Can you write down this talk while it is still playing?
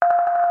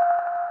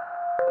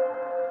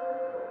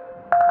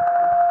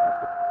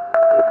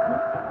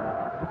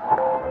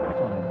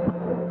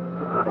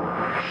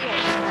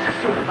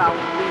Du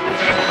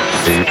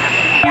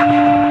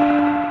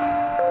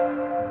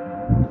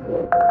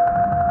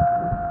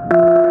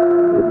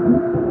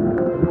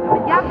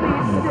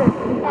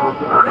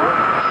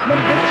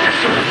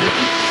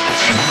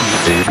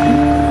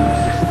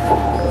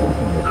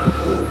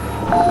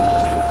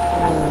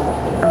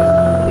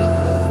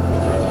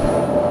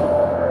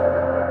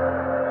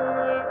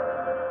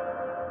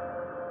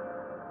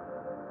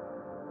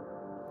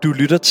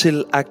lytter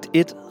til Akt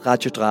 1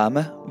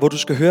 Radiodrama, hvor du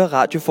skal høre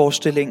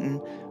radioforestillingen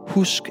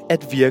Husk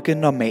at virke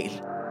normal.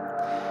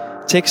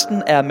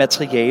 Teksten er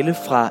materiale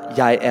fra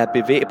Jeg er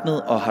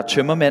bevæbnet og har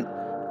tømmermænd,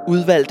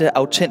 udvalgte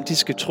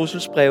autentiske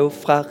trusselsbreve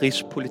fra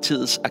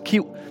Rigspolitiets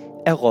arkiv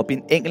af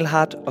Robin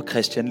Engelhardt og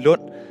Christian Lund,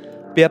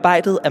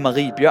 bearbejdet af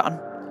Marie Bjørn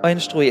og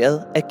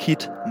instrueret af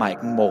Kit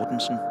Maiken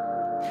Mortensen.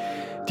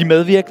 De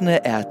medvirkende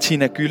er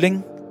Tina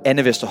Gylling,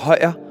 Anne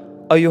Vesterhøjer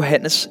og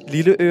Johannes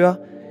Lilleøre,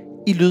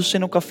 i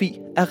lydscenografi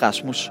af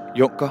Rasmus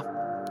Junker.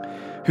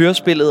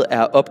 Hørespillet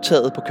er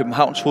optaget på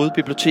Københavns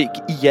Hovedbibliotek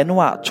i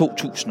januar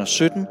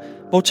 2017,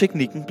 hvor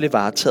teknikken blev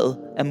varetaget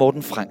af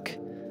Morten Frank.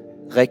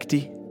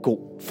 Rigtig god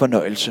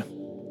fornøjelse.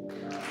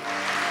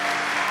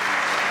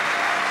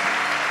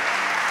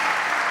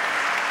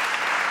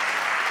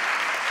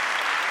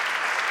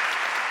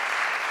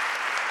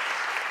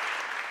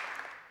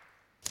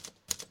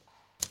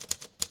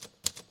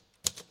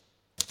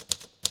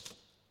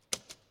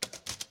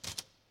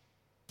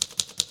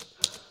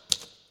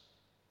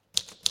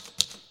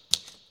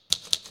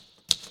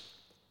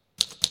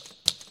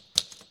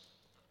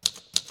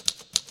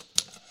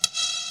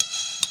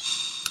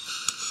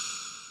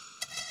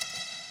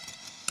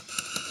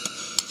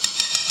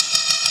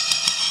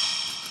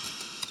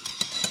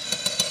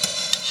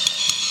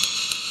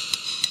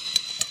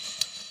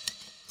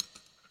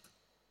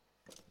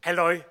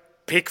 Halløj,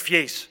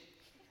 pikfjes.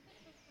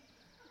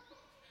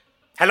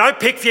 Halløj,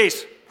 pikfjes.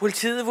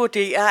 Politiet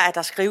vurderer, at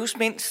der skrives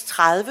mindst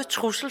 30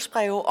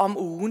 trusselsbreve om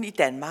ugen i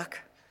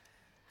Danmark.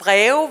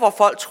 Breve, hvor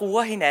folk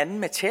truer hinanden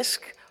med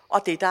tæsk,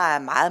 og det, der er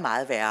meget,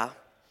 meget værre.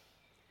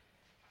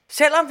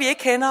 Selvom vi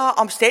ikke kender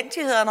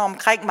omstændighederne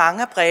omkring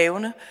mange af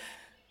brevene,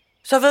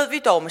 så ved vi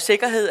dog med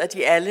sikkerhed, at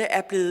de alle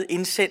er blevet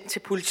indsendt til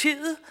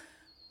politiet,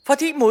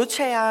 fordi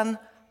modtageren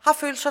har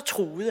følt sig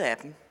truet af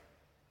dem.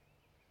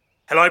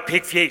 Halløj,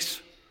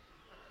 pikfjes.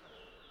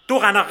 Du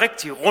render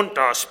rigtig rundt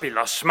og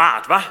spiller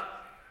smart, hva?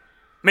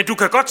 Men du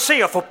kan godt se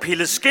at få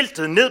pillet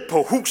skiltet ned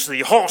på huset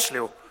i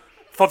Hårslev.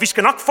 For vi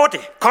skal nok få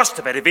det,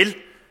 koste hvad det vil.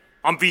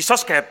 Om vi så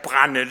skal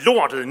brænde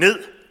lortet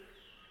ned.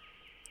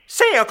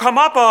 Se at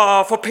komme op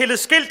og få pillet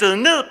skiltet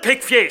ned,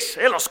 pikfjes.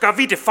 Ellers gør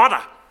vi det for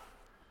dig.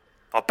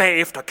 Og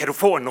bagefter kan du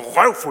få en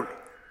røvfuld.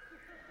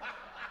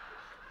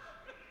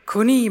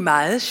 Kun i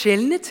meget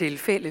sjældne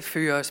tilfælde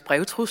føres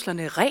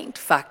brevtruslerne rent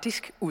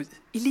faktisk ud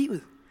i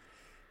livet.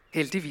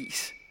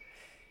 Heldigvis.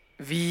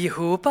 Vi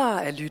håber,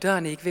 at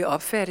lytteren ikke vil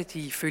opfatte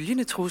de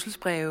følgende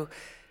trusselsbreve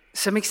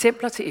som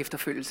eksempler til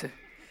efterfølgelse.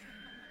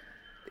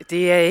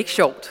 Det er ikke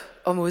sjovt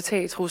at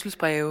modtage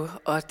trusselsbreve,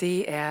 og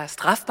det er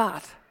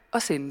strafbart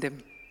at sende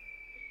dem.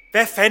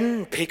 Hvad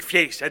fanden,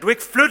 pikfjes? Er du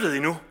ikke flyttet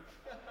endnu?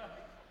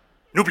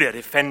 Nu bliver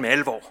det fandme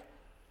alvor.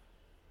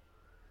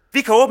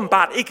 Vi kan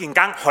åbenbart ikke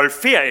engang holde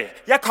ferie.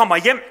 Jeg kommer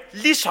hjem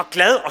lige så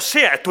glad og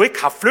ser, at du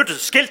ikke har flyttet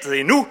skiltet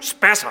endnu,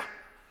 spasser.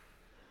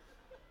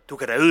 Du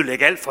kan da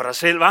ødelægge alt for dig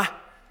selv,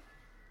 hva'?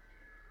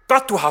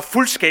 Godt du har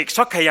fuldskæg,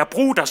 så kan jeg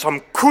bruge dig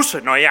som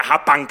kusse, når jeg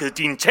har banket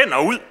dine tænder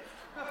ud.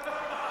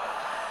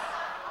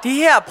 De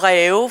her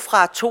breve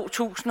fra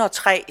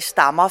 2003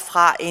 stammer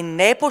fra en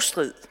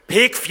nabostrid.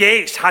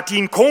 Pikfjes, har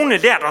din kone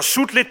lært at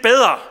sutte lidt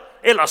bedre?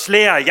 Ellers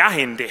lærer jeg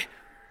hende det.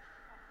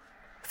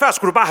 Før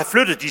skulle du bare have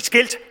flyttet dit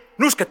skilt.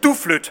 Nu skal du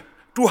flytte.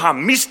 Du har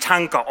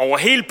mistanker over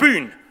hele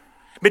byen.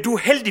 Men du er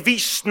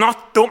heldigvis snot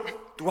dum.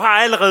 Du har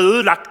allerede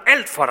ødelagt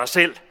alt for dig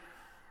selv.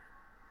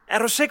 Er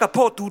du sikker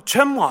på, at du er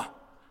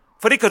tømrer?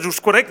 For det kan du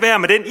sgu da ikke være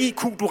med den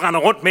IQ, du render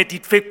rundt med,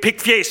 dit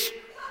pikfjes.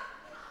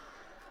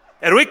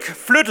 Er du ikke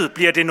flyttet,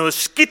 bliver det noget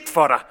skidt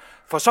for dig,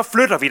 for så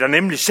flytter vi dig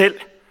nemlig selv.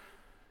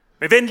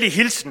 Med venlig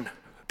hilsen,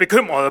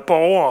 bekymrede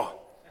borgere.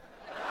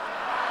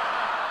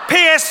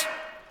 PS!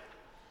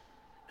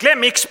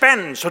 Glem ikke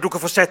spanden, så du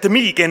kan få sat dem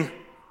i igen.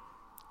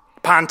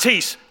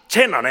 Parentes,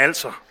 tænderne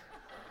altså.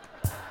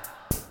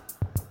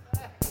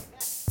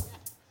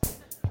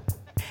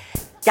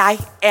 Jeg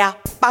er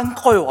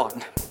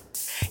bankrøveren.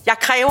 Jeg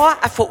kræver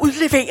at få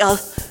udleveret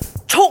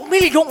 2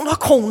 millioner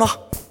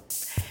kroner.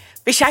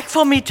 Hvis jeg ikke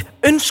får mit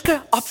ønske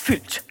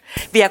opfyldt,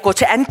 vil jeg gå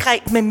til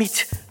angreb med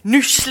mit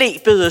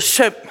nyslebede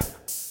søm.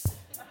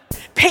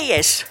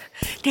 PS.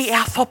 Det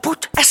er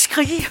forbudt at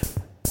skrige.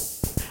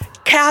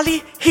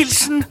 Kærlig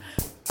hilsen,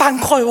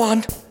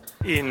 bankrøveren.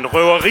 En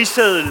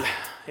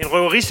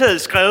røveriseddel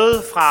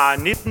skrevet fra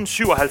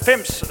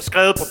 1997,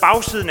 skrevet på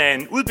bagsiden af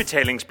en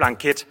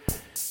udbetalingsblanket.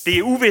 Det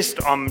er uvist,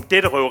 om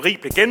dette røveri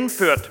blev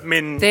gennemført,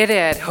 men... Dette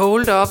er et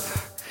hold-up.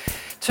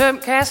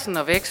 Tøm kassen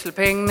og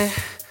vekselpengene.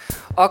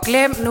 Og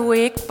glem nu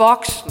ikke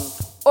boksen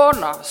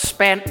under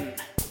spanden.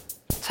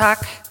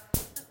 Tak.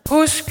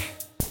 Husk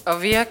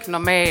at virke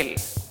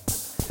normal.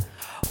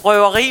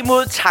 Røveri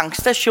mod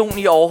tankstation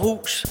i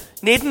Aarhus,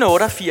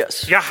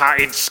 1988. Jeg har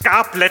en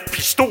skarpladt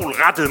pistol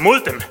rettet mod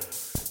dem.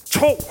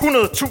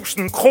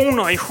 200.000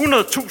 kroner i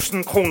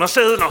 100.000 kroner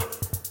sedler.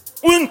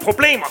 Uden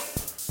problemer.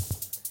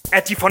 Er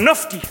de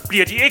fornuftige,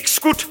 bliver de ikke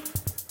skudt.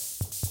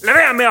 Lad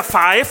være med at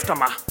fare efter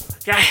mig.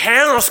 Jeg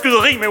hader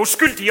skyderi med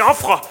uskyldige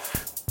ofre.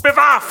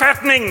 Bevar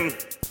fatningen.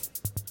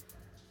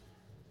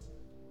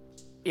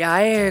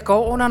 Jeg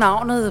går under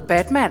navnet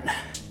Batman.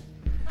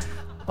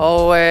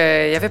 Og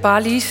jeg vil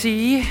bare lige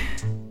sige,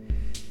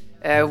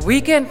 at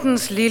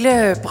weekendens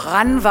lille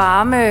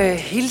brandvarme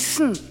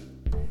hilsen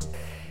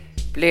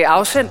blev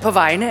afsendt på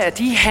vegne af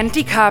de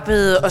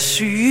handicappede og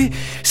syge,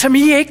 som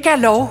I ikke gav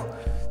lov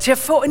til at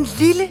få en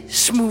lille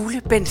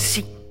smule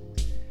benzin.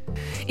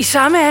 I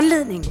samme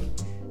anledning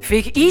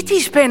fik I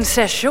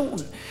dispensation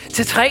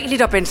til 3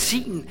 liter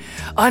benzin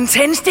og en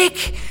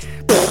tændstik.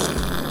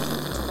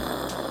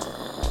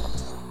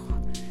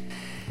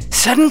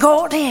 Sådan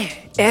går det,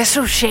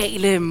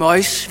 asociale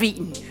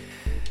møgsvin,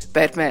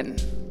 Batman.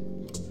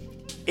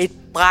 Et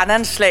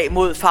brandanslag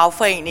mod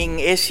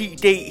fagforeningen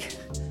SID.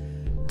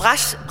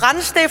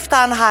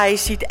 Brandstifteren har i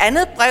sit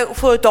andet brev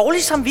fået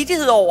dårlig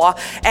samvittighed over,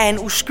 at en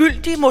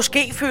uskyldig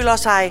måske føler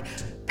sig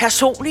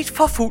personligt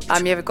forfulgt.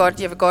 Jamen, jeg vil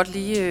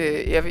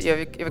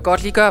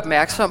godt lige gøre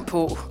opmærksom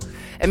på,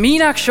 at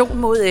min aktion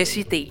mod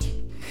SID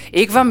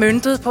ikke var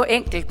møntet på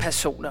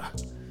enkeltpersoner.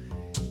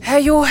 Hr.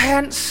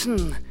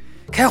 Johansen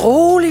kan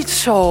roligt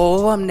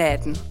sove om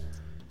natten.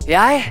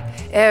 Jeg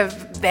er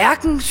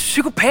hverken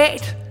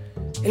psykopat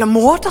eller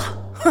morder.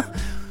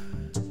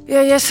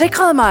 Jeg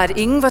sikrede mig, at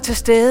ingen var til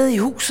stede i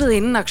huset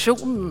inden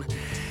aktionen.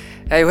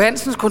 Hr.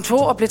 Johansens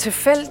kontor blev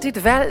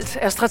tilfældigt valgt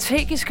af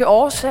strategiske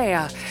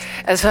årsager.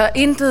 Altså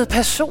intet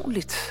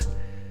personligt.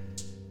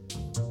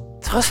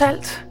 Trods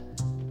alt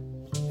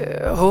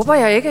håber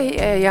jeg ikke,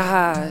 at jeg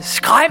har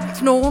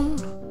skræmt nogen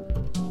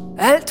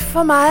alt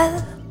for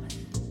meget.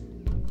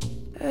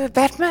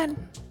 Batman.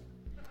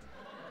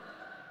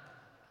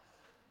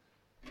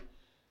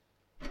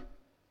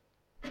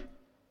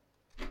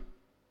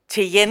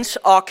 Til Jens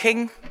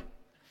Ocking,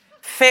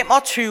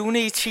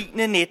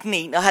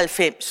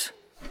 25.10.1991.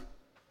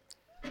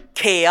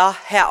 Kære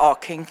hr.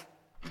 Ocking.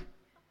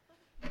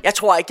 Jeg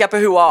tror ikke, jeg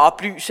behøver at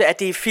oplyse, at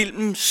det er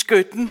filmen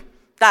Skytten,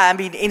 der er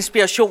min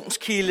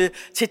inspirationskilde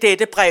til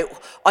dette brev,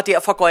 og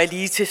derfor går jeg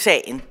lige til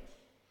sagen.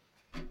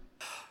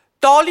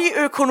 Dårlig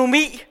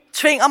økonomi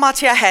tvinger mig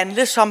til at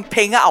handle som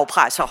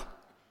pengeafpresser.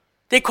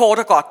 Det er kort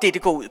og godt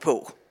det går ud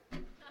på.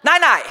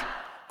 Nej,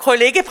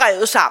 krøl ikke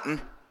brevet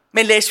sammen,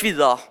 men læs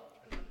videre.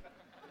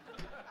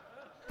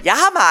 Jeg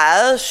har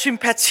meget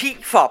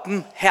sympati for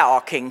dem, hr.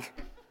 Ocking.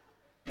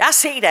 Jeg har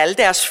set alle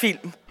deres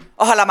film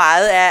og holder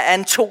meget af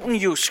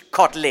Antonius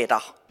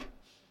koteletter.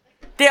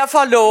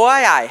 Derfor lover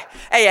jeg,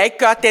 at jeg ikke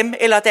gør dem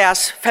eller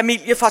deres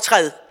familie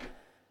fortræd.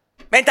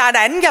 Men der er en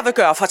anden, jeg vil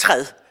gøre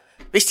fortræd,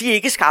 hvis de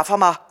ikke skaffer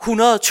mig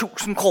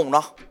 100.000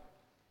 kroner.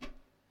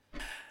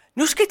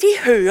 Nu skal de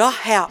høre,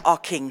 hr.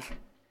 Ocking.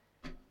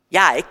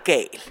 Jeg er ikke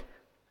gal.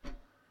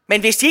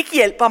 Men hvis de ikke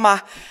hjælper mig,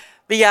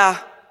 vil jeg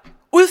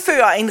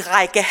udføre en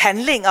række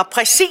handlinger,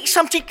 præcis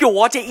som de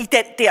gjorde det i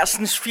den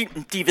dersens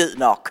film, de ved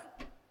nok.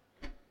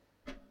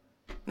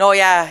 Når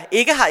jeg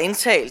ikke har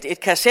indtalt et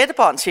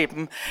kassettebånd til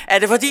dem, er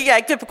det fordi, jeg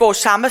ikke vil begå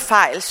samme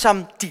fejl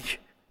som de.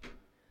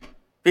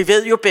 Vi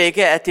ved jo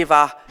begge, at det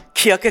var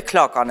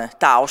kirkeklokkerne,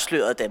 der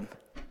afslørede dem.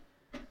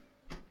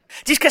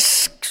 De skal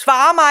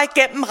svare mig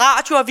gennem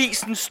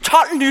radioavisens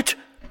 12 nyt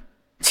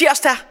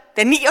tirsdag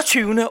den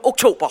 29.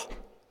 oktober.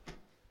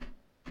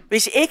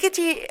 Hvis ikke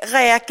de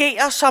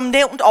reagerer som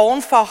nævnt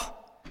ovenfor,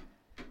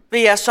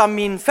 vil jeg som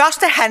min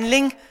første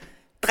handling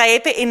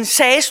dræbe en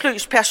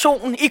sagsløs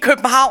person i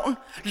København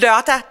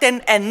lørdag den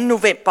 2.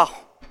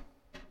 november.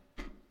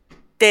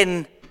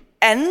 Den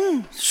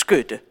anden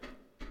skytte.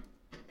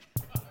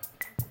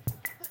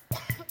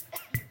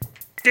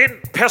 Den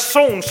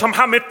person, som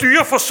har med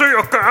dyreforsøg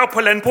at gøre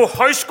på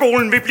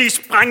Landbrugshøjskolen, vil blive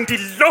sprængt i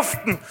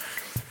luften.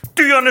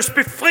 Dyrenes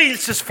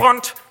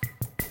befrielsesfront.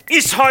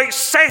 Ishøj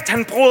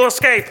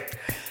satanbroderskab.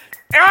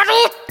 Er du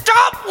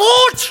dum,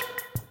 Ruth?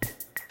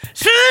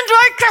 Siden du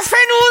ikke kan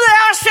finde ud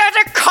af at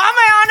sætte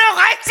kommaerne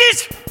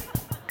rigtigt.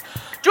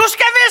 Du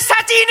skal vist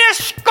have dine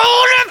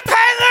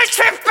skolepenge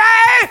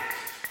tilbage.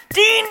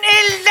 Din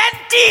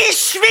elendige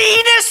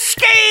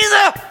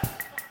svineskede.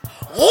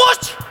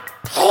 Ruth!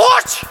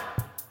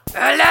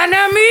 Øland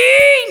er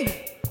min!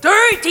 Dø,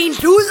 din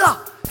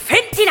luder!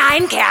 Find din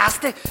egen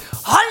kæreste.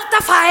 Hold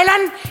dig fra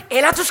Allan,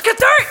 eller du skal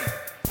dø!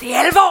 Det er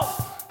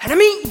alvor. Han er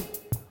min,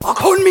 og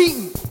kun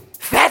min.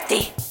 Fat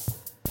det!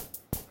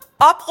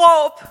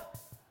 Opråb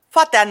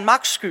for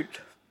Danmarks skyld.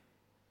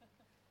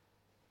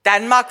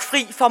 Danmark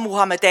fri for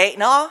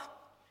muhammedanere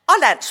og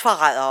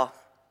landsforrædere.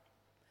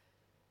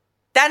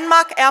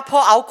 Danmark er på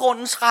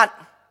afgrundens rand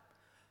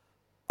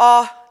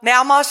og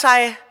nærmer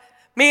sig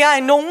mere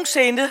end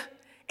nogensinde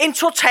en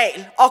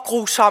total og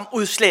grusom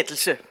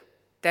udslettelse.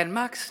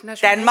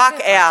 Danmark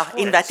er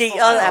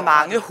invaderet af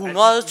mange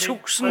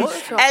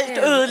 100.000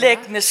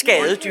 altødelæggende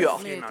skadedyr.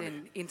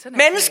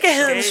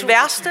 Menneskehedens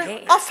værste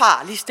og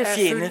farligste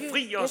fjende.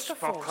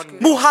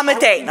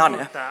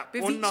 Muhammedanerne.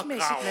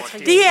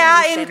 De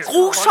er en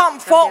grusom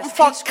form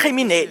for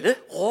kriminelle,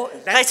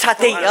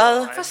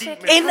 retarderede,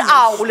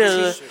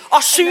 indavlede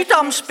og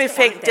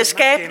sygdomsbefængte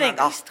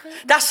skabninger,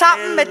 der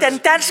sammen med den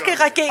danske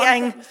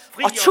regering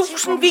og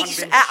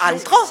tusindvis af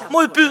andre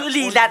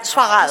modbydelige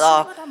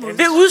landsforrædere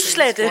vil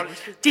udslette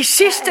de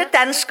sidste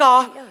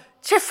danskere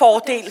til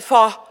fordel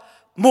for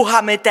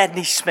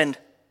muhammedanismen.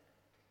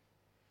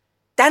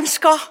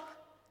 Dansker,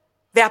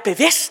 vær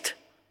bevidst.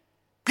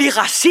 Bliv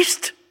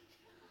racist.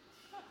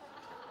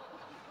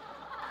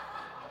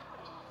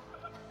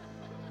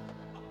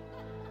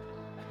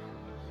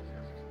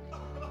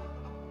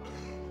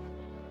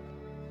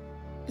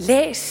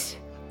 Læs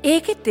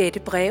ikke dette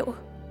brev,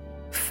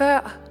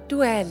 før du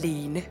er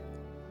alene.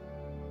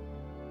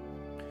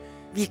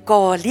 Vi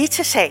går lige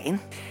til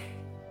sagen.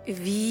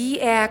 Vi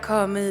er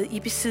kommet i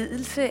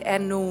besiddelse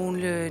af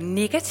nogle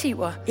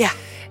negativer, Ja,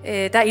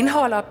 der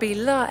indeholder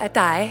billeder af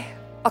dig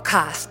og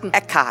Karsten.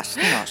 af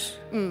Karsten også.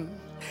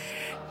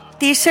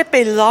 Disse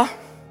billeder,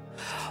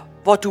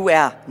 hvor du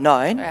er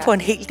nøgen på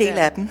en hel del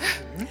af dem,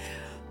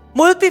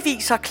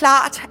 modbeviser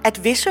klart,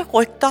 at visse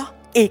rygter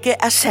ikke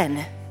er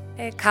sande.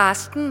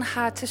 Karsten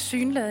har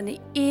tilsyneladende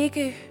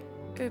ikke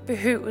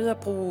behøvet at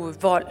bruge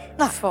vold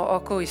for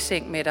at gå i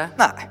seng med dig.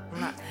 Nej.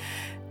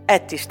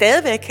 At det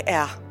stadigvæk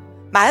er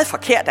meget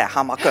forkert af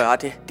ham at gøre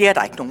det, det er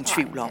der ikke nogen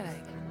tvivl om.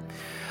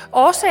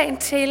 Årsagen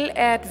til,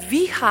 at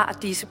vi har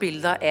disse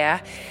billeder, er,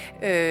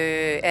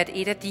 at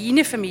et af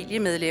dine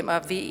familiemedlemmer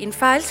ved en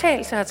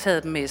fejltagelse har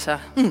taget dem med sig.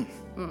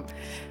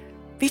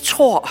 Vi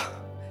tror,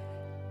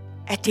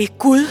 at det er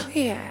Gud,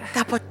 Ja.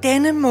 der på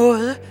denne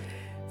måde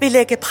vil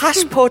lægge pres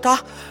på dig,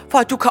 for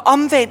at du kan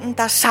omvende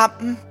dig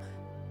sammen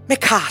med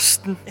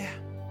Karsten.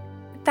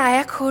 Der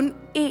er kun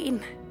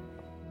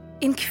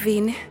en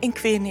kvinde, En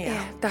kvinde, ja.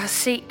 der har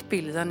set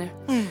billederne.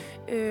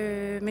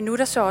 Men nu er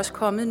der så også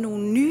kommet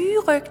nogle nye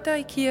rygter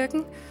i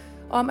kirken,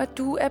 om at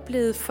du er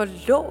blevet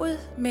forlovet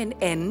med en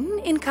anden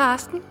end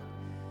Karsten.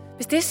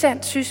 Hvis det er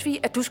sandt, synes vi,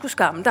 at du skulle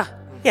skamme dig.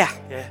 Ja.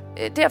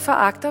 Derfor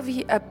agter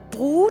vi at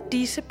bruge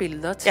disse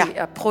billeder til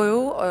at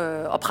prøve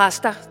at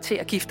presse dig til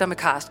at gifte dig med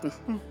Karsten.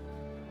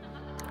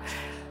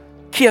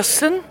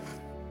 Kirsten,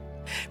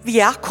 vi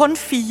er kun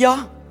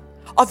 4,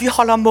 og vi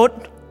holder mund.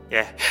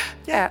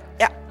 Ja.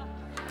 Ja.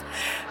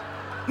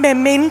 Med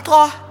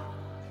mindre,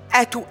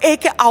 at du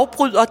ikke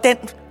afbryder den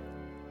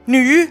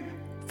nye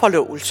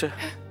forlovelse.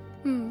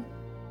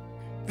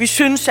 Vi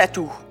synes, at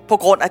du på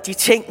grund af de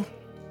ting,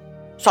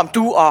 som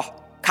du og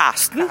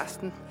Karsten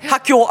har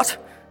gjort,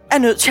 er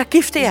nødt til at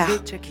gifte jer.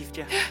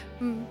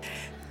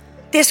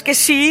 Det skal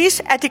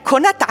siges, at det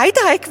kun er dig,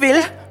 der ikke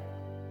vil.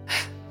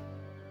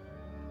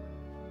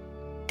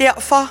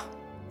 Derfor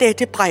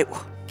dette brev.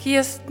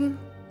 Kirsten,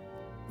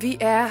 vi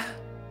er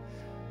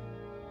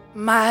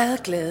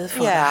meget glade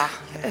for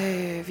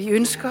dig. Vi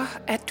ønsker,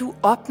 at du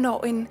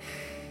opnår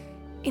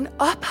en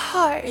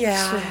ophøjelse.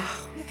 Ja.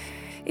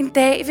 En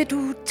dag vil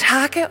du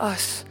takke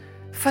os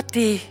for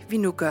det, vi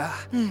nu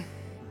gør.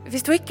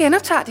 Hvis du ikke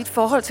genoptager dit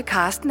forhold til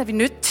Karsten, er vi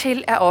nødt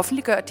til at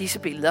offentliggøre disse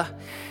billeder.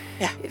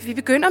 Ja. Vi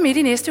begynder midt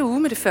i næste uge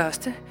med det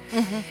første.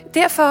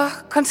 Derfor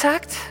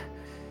kontakt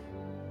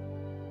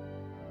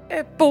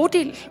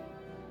Bodil.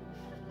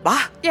 Hvad?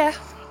 Ja,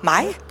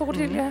 Mig?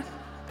 Bodil, ja.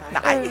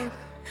 Nej.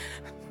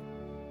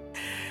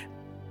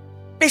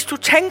 Hvis du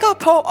tænker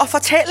på at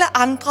fortælle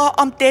andre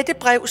om dette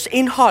brevs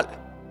indhold,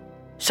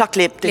 så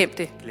glem det.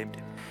 Glem det.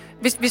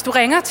 Hvis du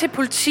ringer til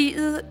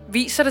politiet,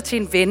 viser det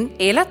til en ven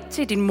eller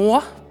til din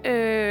mor,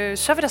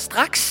 så vil der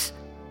straks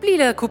blive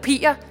lavet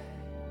kopier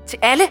til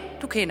alle,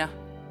 du kender,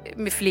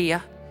 med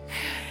flere.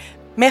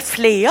 Med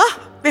flere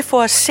vil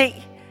få at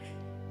se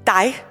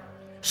dig,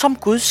 som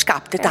Gud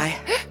skabte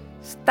dig.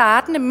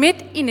 Startende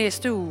midt i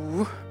næste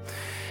uge.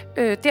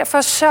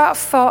 Derfor sørg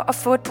for at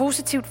få et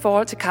positivt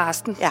forhold til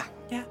Karsten. Ja.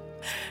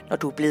 Når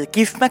du er blevet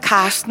gift med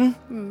Karsten,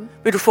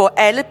 vil du få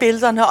alle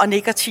billederne og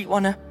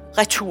negativerne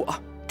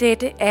retur.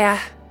 Dette er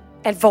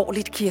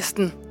alvorligt,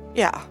 Kirsten.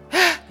 Ja.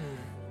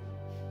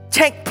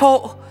 Tænk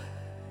på,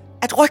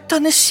 at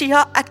rygterne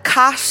siger, at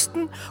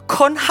Karsten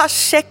kun har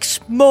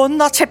 6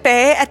 måneder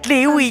tilbage at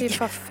leve i. Det er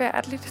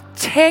forfærdeligt.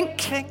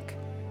 Tænk.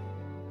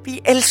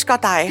 Vi elsker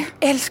dig.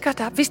 Elsker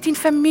dig. Hvis din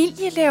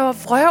familie laver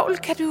vrøvl,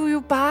 kan du jo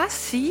bare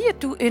sige,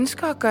 at du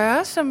ønsker at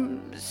gøre, som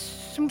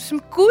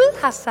Gud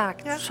har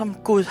sagt. Ja. Som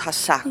Gud har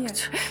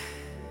sagt. Ja.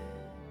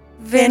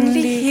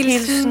 Venlig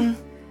hilsen,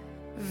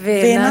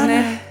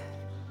 vennerne.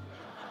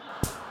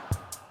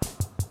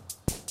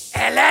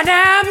 Allan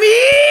er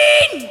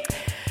min!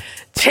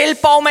 Til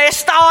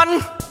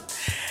borgmesteren!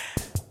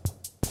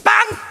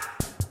 Bang!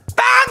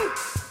 Bang!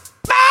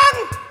 Bang!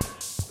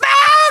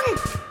 Bang!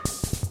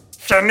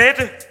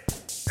 Jeanette!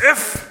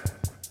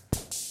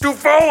 Du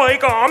våger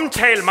ikke at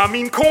omtale mig.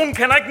 Min kone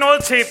kender ikke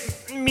noget til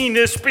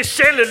mine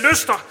specielle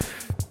lyster.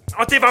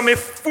 Og det var med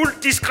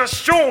fuld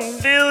diskretion,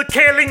 lede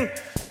kælling.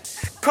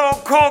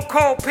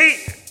 KKKP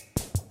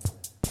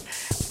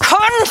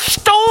Kun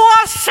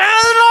store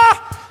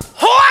sædler!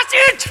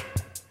 Hurtigt!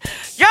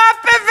 Jeg er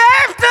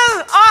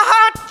bevæbnet og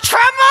har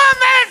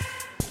tømmermænd!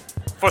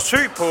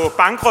 Forsøg på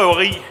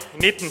bankrøveri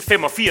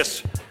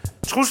 1985.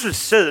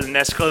 Trusselssedlen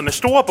er skrevet med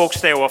store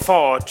bogstaver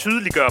for at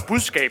tydeliggøre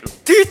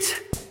budskabet.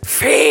 Dit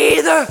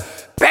fede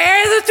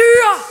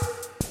badedyr!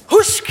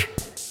 Husk,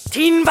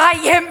 din vej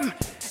hjem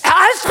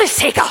er aldrig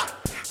sikker.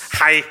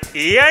 Hej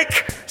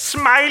Erik,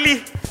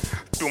 smiley.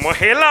 Du må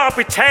hellere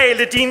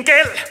betale din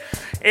gæld.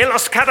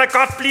 Ellers kan der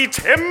godt blive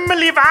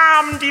temmelig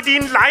varmt i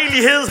din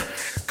lejlighed.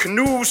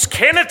 Knus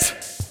Kenneth.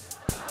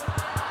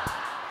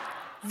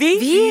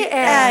 Vi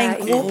er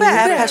en gruppe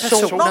af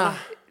personer,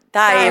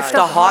 der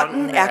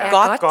efterhånden er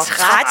godt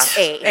træt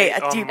af,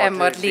 at de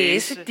måtte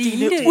læse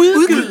dine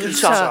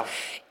udgydelser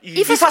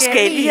i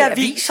forskellige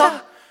aviser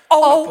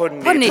og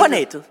på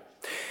nettet.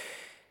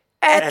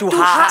 At du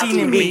har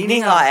dine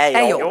meninger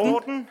er i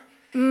orden,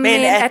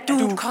 men at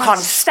du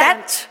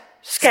konstant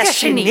skal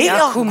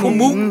genere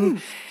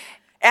kommunen,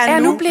 er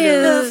nu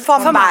blevet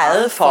for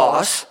meget for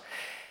os.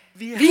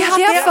 Vi har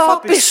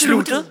derfor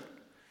besluttet,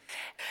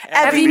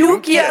 at vi nu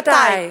giver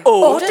dig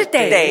 8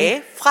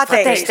 dage fra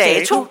dags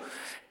dato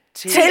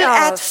til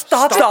at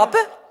stoppe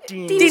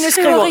dine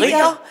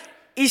skriverier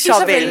i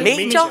såvel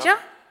medier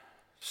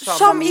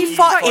som i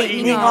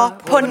foreninger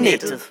på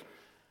nettet.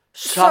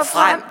 Så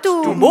frem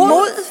du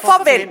mod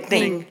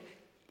forventning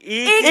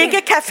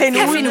ikke kan finde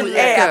ud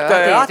af at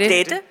gøre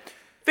dette,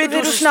 vil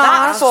du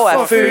snart få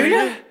at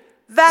føle,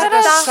 hvad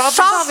der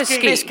så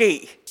vil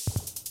ske.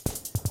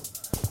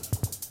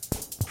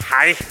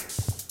 Hej.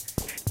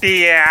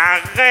 Det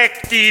er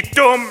rigtig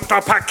dumt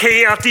at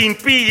parkere din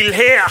bil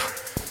her.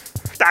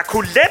 Der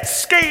kunne let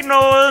ske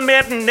noget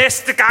med den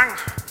næste gang.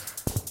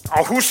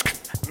 Og husk,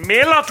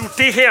 melder du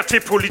det her til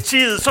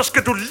politiet, så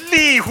skal du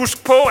lige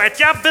huske på, at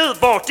jeg ved,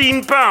 hvor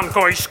dine børn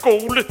går i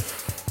skole.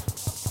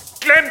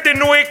 Glem det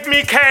nu ikke,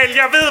 Michael.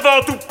 Jeg ved,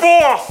 hvor du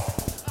bor.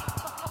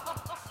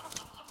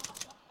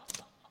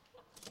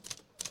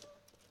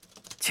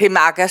 Til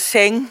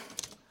Magasin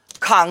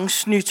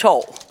Kongens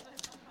Nytorv.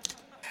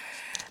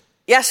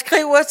 Jeg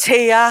skriver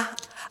til jer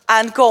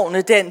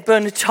angående den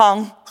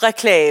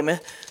Benetton-reklame,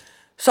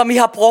 som I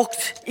har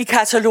brugt i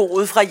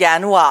kataloget fra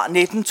januar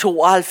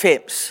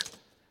 1992.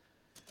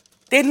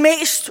 Det er den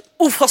mest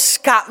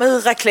uforskammede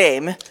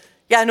reklame,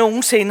 jeg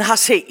nogensinde har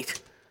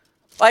set.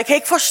 Og jeg kan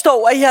ikke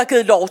forstå, at I har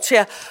givet lov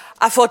til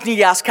at få den i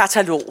jeres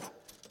katalog.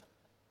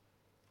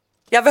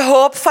 Jeg vil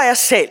håbe for jer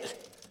selv,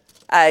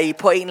 at I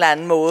på en eller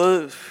anden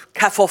måde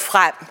kan få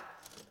frem,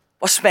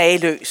 hvor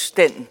smagløs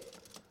den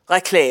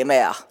reklame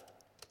er.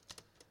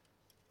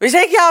 Hvis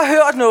ikke jeg har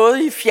hørt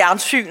noget i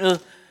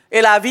fjernsynet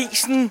eller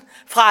avisen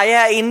fra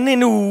jer inden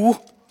en uge,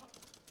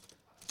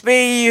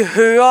 vil I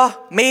høre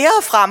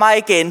mere fra mig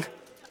igen.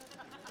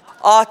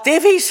 Og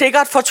det vil I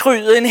sikkert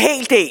fortryde en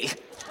hel del.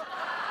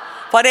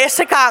 For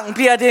næste gang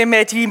bliver det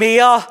med de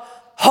mere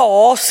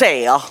hårde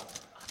sager.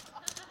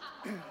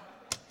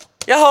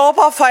 Jeg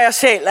håber for jer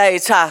selv, at I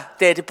tager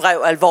dette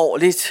brev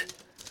alvorligt.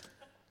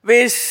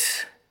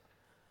 Hvis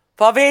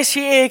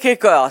I ikke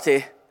gør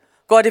det,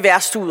 går det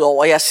værst ud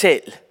over jer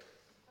selv.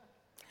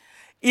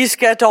 I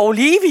skal dog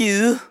lige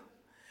vide,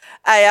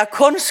 at jeg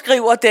kun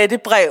skriver dette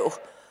brev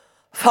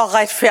for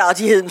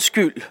retfærdighedens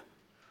skyld.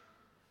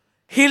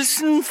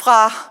 Hilsen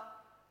fra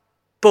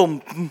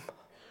Bomben.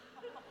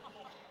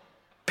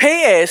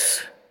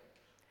 P.S.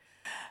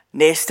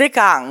 Næste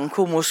gang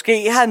kunne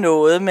måske have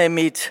noget med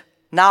mit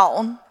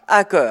navn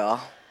at gøre.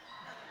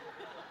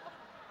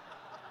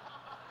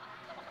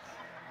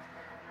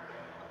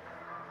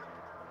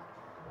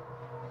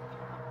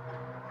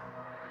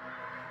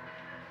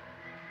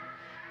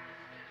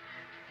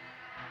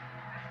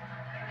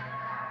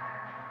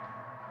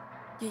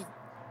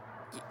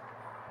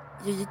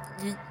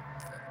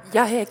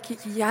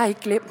 Jeg har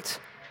ikke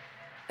glemt,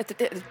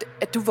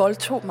 at du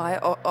voldtog mig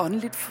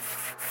åndeligt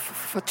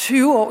for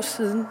 20 år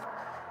siden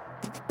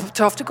på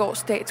Toftegårds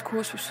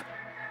statskursus.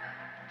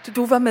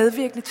 Du var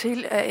medvirkende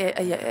til,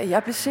 at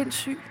jeg blev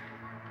sindssyg.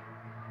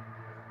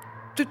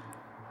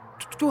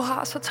 Du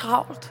har så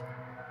travlt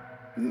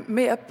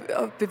med at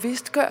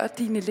bevidstgøre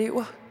dine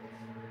elever.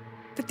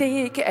 Det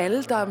er ikke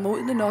alle, der er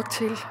modne nok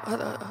til,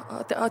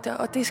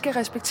 og det skal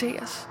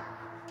respekteres.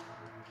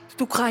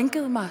 Du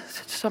krænkede mig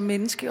som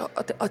menneske,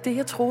 og det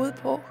jeg troede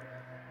på.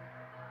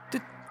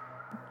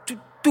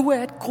 Du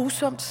er et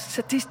grusomt,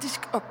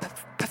 sadistisk og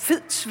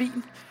perfidt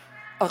svin,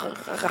 og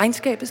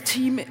regnskabets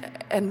time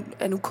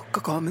er nu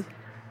kommet.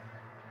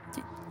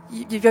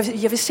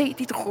 Jeg vil se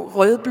dit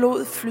røde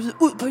blod flyde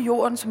ud på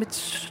jorden som et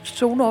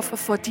sonoffer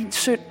for din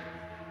synd.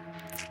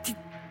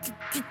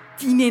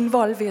 Din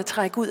indvold vil jeg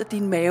trække ud af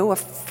din mave og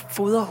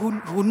fodre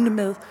hundene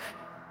med.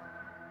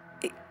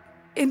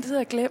 Intet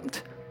er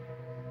glemt.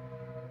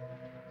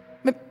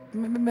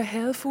 Med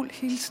hadefuld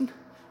hilsen.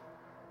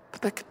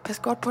 Pas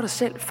godt på dig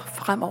selv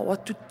fremover.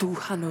 Du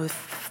har noget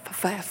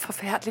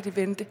forfærdeligt i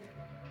vente.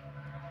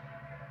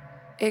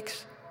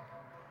 X.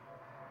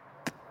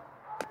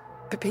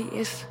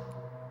 PS.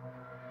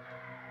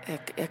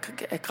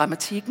 Er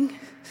grammatikken,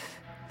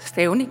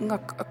 stavningen og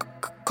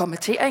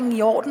kommenteringen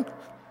i orden?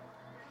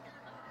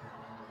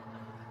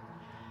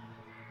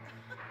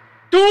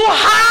 Du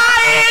har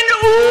en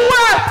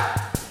uge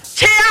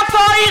til at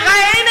få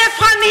Irene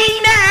fra 9.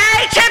 A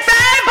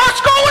tilbage på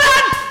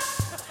skolen!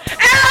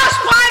 Ellers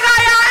brænder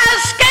jeg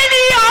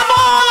adskillige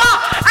områder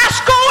af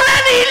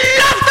skolen i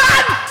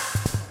luften!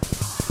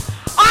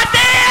 Og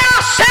det er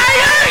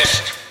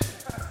seriøst!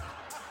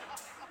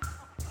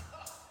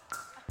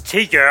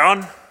 Til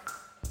Jørgen.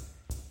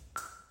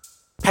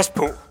 Pas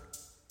på.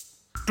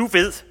 Du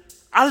ved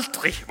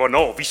aldrig,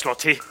 hvornår vi slår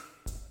til.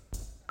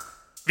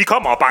 Vi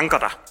kommer og banker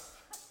dig.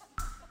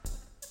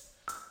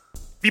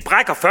 Vi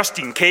brækker først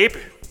din kæbe,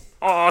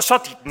 og så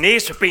dit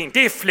næseben,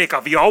 det flækker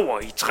vi over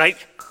i 3.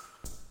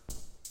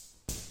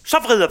 Så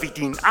vrider vi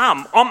din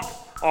arm om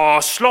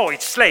og slår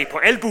et slag på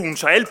albuen,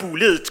 så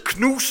albueledet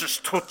knuses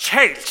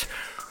totalt.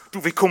 Du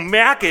vil kunne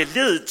mærke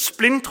ledet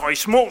splindre i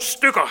små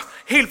stykker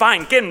hele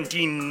vejen gennem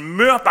din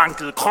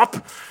mørbankede krop.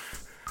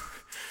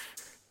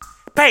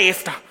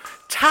 Bagefter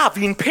tager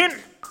vi en pind,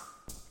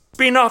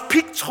 binder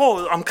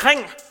pigtråd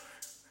omkring,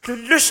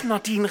 løsner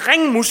din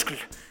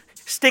ringmuskel,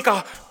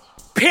 stikker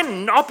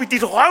pinden op i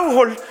dit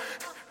røvhul,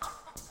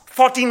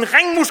 får din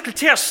ringmuskel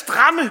til at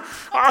stramme,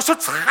 og så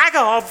trækker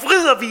og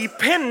vrider vi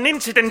pinden,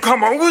 indtil den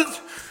kommer ud.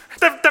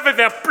 Der vil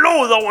være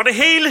blod over det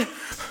hele.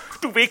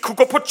 Du vil ikke kunne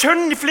gå på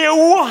tønden i flere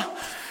uger.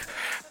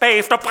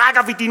 Bagefter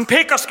brækker vi din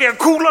pik og skærer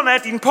kuglerne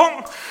af din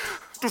pung.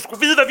 Du skulle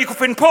vide, hvad vi kunne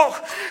finde på.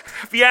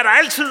 Vi er der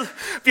altid.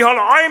 Vi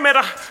holder øje med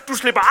dig. Du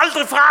slipper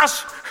aldrig fra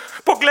os.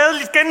 På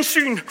glædeligt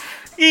gensyn.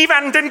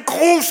 Ivan den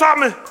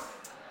grusomme.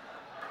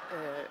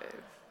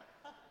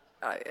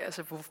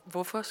 Altså,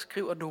 hvorfor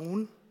skriver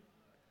nogen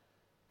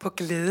på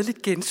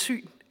glædeligt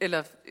gensyn?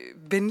 Eller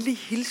venlig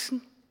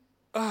hilsen?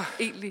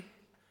 Egentlig?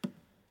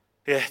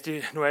 Ja,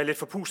 nu er jeg lidt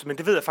forpustet, men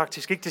det ved jeg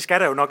faktisk ikke. Det skal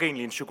der jo nok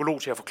egentlig en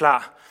psykolog til at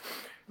forklare.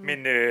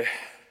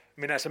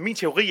 Men altså, min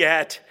teori er,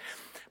 at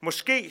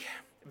måske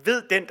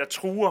ved den, der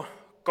truer,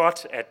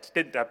 godt, at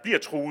den, der bliver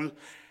truet,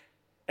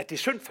 at det er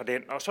synd for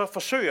den. Og så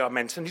forsøger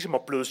man sådan ligesom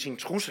at bløde sin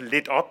trussel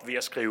lidt op ved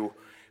at skrive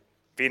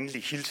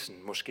venlig hilsen,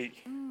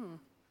 måske.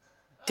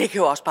 Det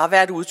kan jo også bare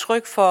være et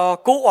udtryk for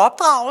god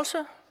opdragelse.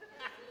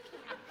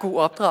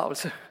 God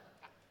opdragelse.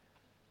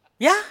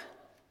 Ja.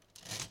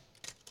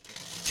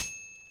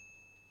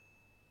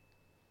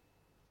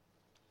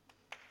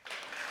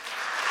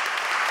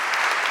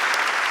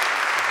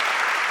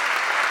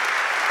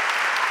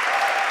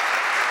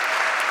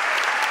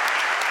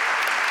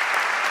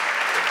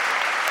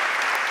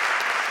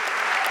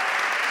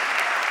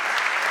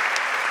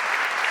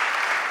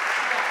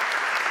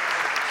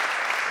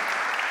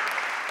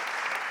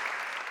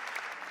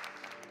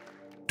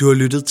 Du har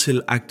lyttet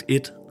til Akt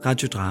 1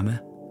 Radiodrama.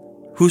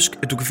 Husk,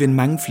 at du kan finde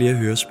mange flere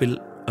hørespil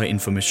og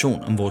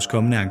information om vores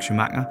kommende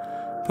arrangementer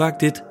på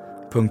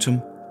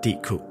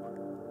akt1.dk.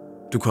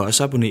 Du kan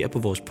også abonnere på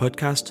vores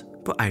podcast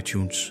på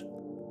iTunes.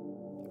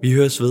 Vi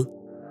høres ved.